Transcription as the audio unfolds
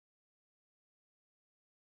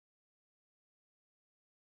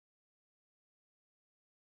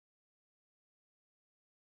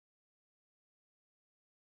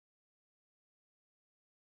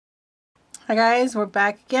Hi guys, we're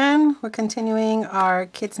back again. We're continuing our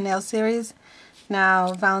kids nail series.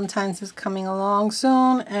 Now Valentine's is coming along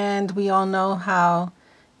soon, and we all know how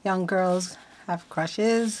young girls have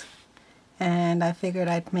crushes, and I figured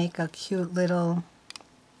I'd make a cute little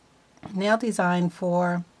nail design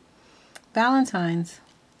for Valentine's.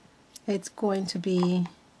 It's going to be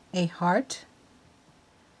a heart,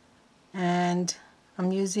 and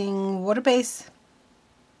I'm using water-based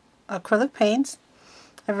acrylic paints.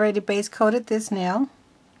 I've already base coated this nail.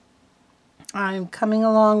 I'm coming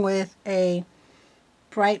along with a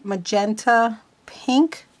bright magenta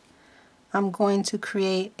pink. I'm going to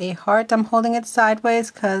create a heart. I'm holding it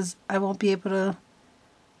sideways because I won't be able to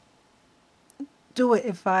do it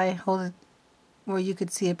if I hold it where you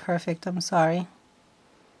could see it perfect. I'm sorry.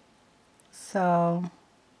 So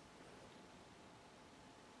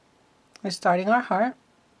we're starting our heart.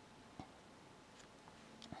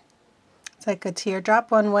 It's like a teardrop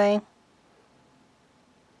one way,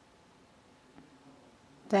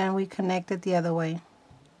 then we connect it the other way.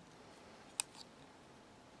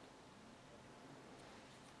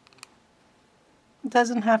 It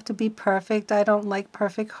doesn't have to be perfect. I don't like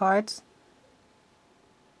perfect hearts.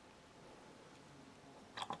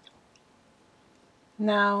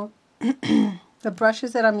 Now, the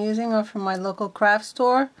brushes that I'm using are from my local craft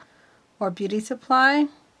store or beauty supply.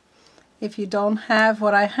 If you don't have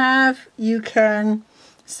what I have, you can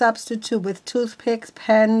substitute with toothpicks,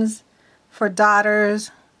 pens for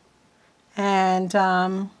dotters, and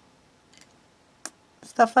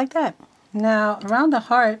stuff like that. Now, around the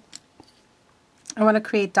heart, I want to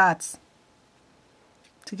create dots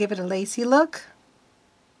to give it a lacy look.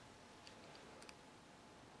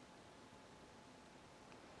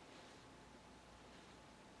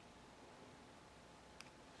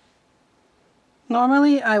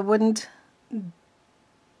 Normally, I wouldn't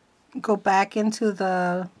go back into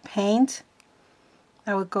the paint.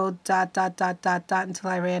 I would go dot, dot, dot, dot, dot until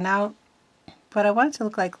I ran out. But I want it to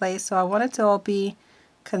look like lace, so I want it to all be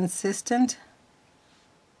consistent.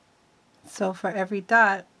 So for every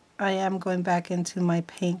dot, I am going back into my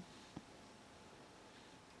paint.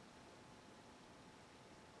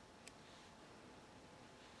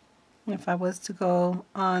 If I was to go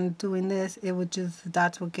on doing this, it would just, the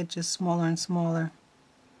dots would get just smaller and smaller.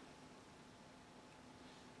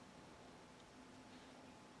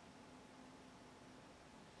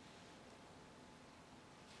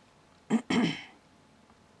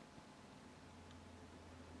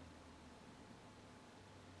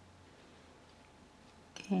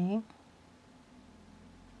 Okay.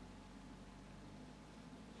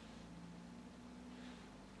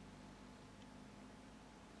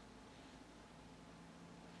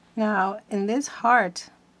 Now, in this heart,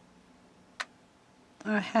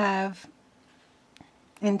 I have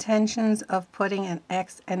intentions of putting an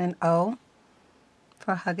X and an O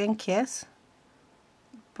for hug and kiss.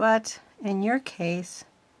 But in your case,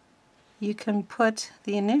 you can put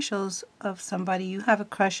the initials of somebody you have a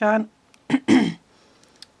crush on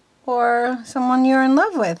or someone you're in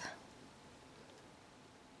love with.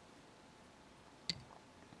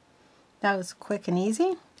 That was quick and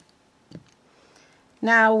easy.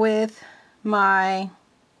 Now with my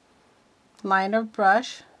liner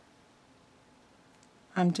brush,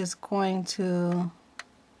 I'm just going to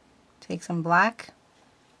take some black.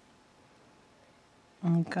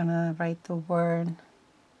 I'm gonna write the word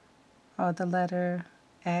or the letter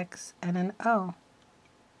X and an O.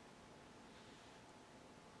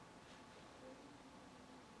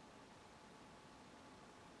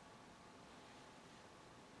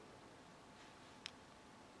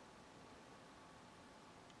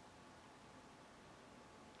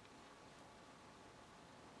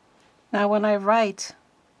 Now when I write,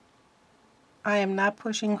 I am not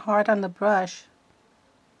pushing hard on the brush,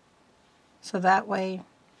 so that way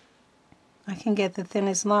I can get the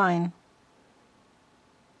thinnest line,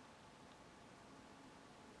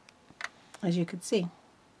 as you can see.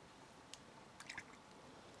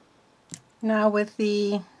 Now with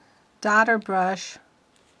the dotter brush,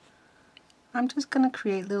 I'm just going to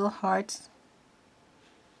create little hearts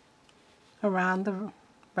around the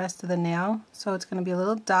rest of the nail. So it's going to be a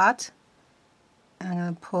little dot, and I'm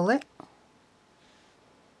going to pull it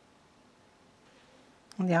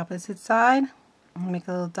on the opposite side, make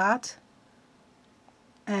a little dot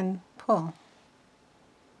and pull.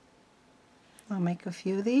 I'll make a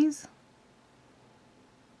few of these.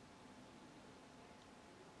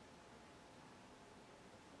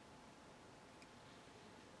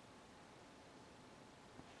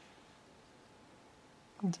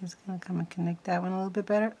 I'm just going to come and connect that one a little bit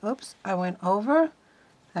better. Oops, I went over.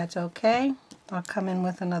 That's okay. I'll come in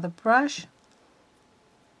with another brush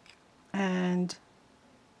and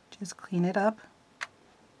just clean it up.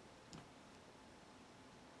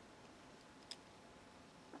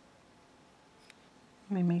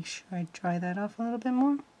 Let me make sure I dry that off a little bit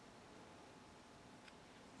more.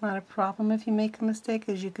 Not a problem if you make a mistake,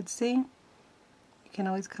 as you could see. You can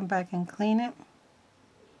always come back and clean it.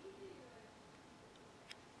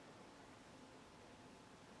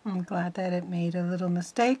 I'm glad that it made a little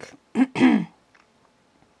mistake because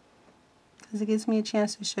it gives me a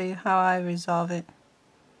chance to show you how I resolve it.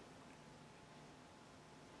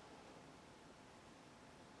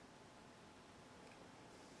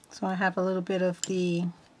 So I have a little bit of the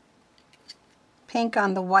pink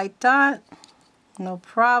on the white dot. No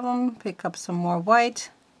problem. Pick up some more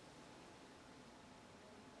white.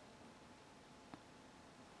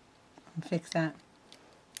 And fix that.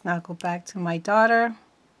 Now I'll go back to my daughter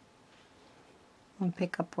and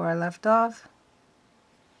pick up where I left off.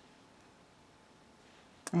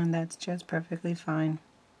 And that's just perfectly fine.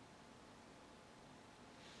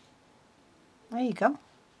 There you go.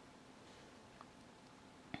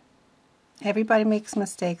 Everybody makes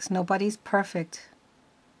mistakes. Nobody's perfect.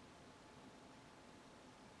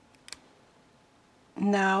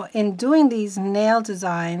 Now, in doing these nail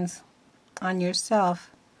designs on yourself,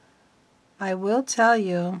 I will tell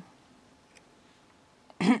you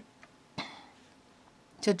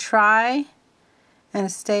to try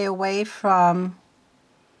and stay away from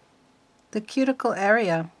the cuticle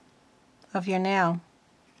area of your nail.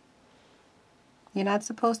 You're not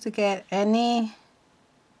supposed to get any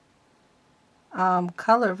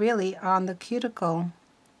color really on the cuticle.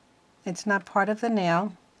 It's not part of the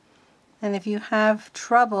nail. And if you have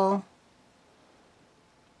trouble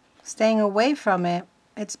staying away from it,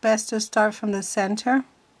 it's best to start from the center.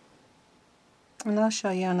 And I'll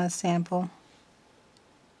show you on a sample.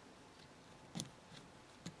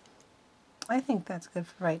 I think that's good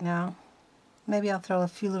for right now. Maybe I'll throw a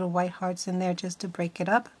few little white hearts in there just to break it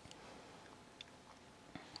up.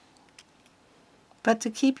 But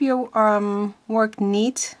to keep your work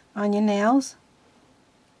neat on your nails,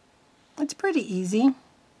 it's pretty easy.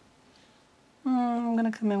 I'm going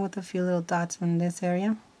to come in with a few little dots in this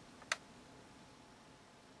area.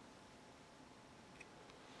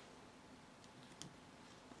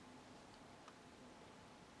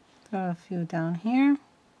 Throw a few down here,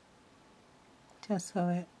 just so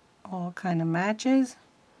it all kind of matches.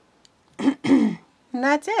 And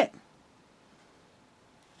that's it.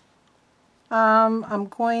 I'm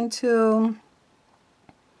going to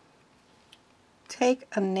take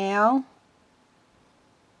a nail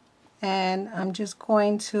and I'm just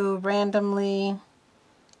going to randomly,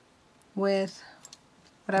 with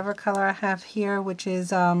whatever color I have here, which is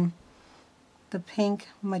the pink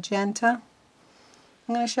magenta,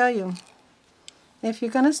 I'm going to show you. If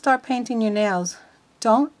you're going to start painting your nails,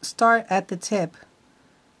 don't start at the tip,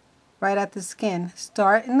 right at the skin.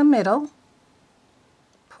 Start in the middle.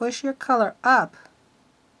 Push your color up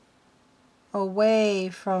away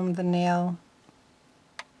from the nail,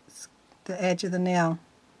 the edge of the nail,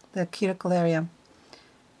 the cuticle area.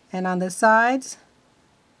 And on the sides,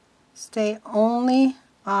 stay only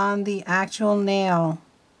on the actual nail.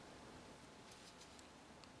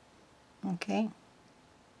 Okay.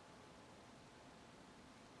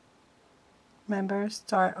 Remember,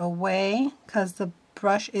 start away because the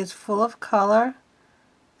brush is full of color,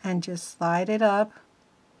 and just slide it up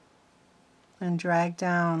and drag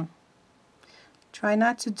down. Try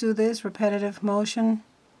not to do this repetitive motion,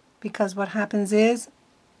 because what happens is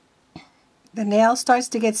the nail starts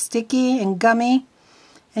to get sticky and gummy,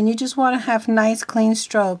 and you just want to have nice clean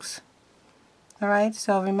strokes. Alright,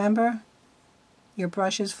 so remember, your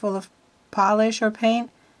brush is full of polish or paint.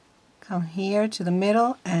 Come here to the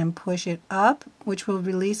middle and push it up, which will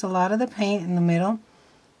release a lot of the paint in the middle.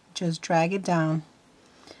 Just drag it down.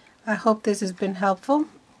 I hope this has been helpful.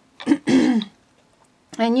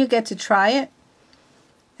 And you get to try it.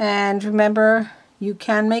 And remember, you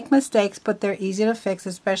can make mistakes, but they're easy to fix,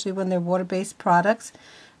 especially when they're water-based products.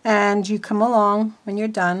 And you come along when you're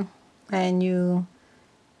done and you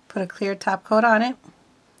put a clear top coat on it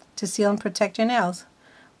to seal and protect your nails.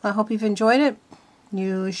 Well, I hope you've enjoyed it.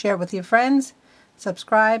 You share it with your friends,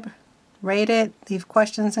 subscribe, rate it, leave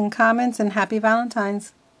questions and comments, and happy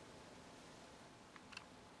Valentine's.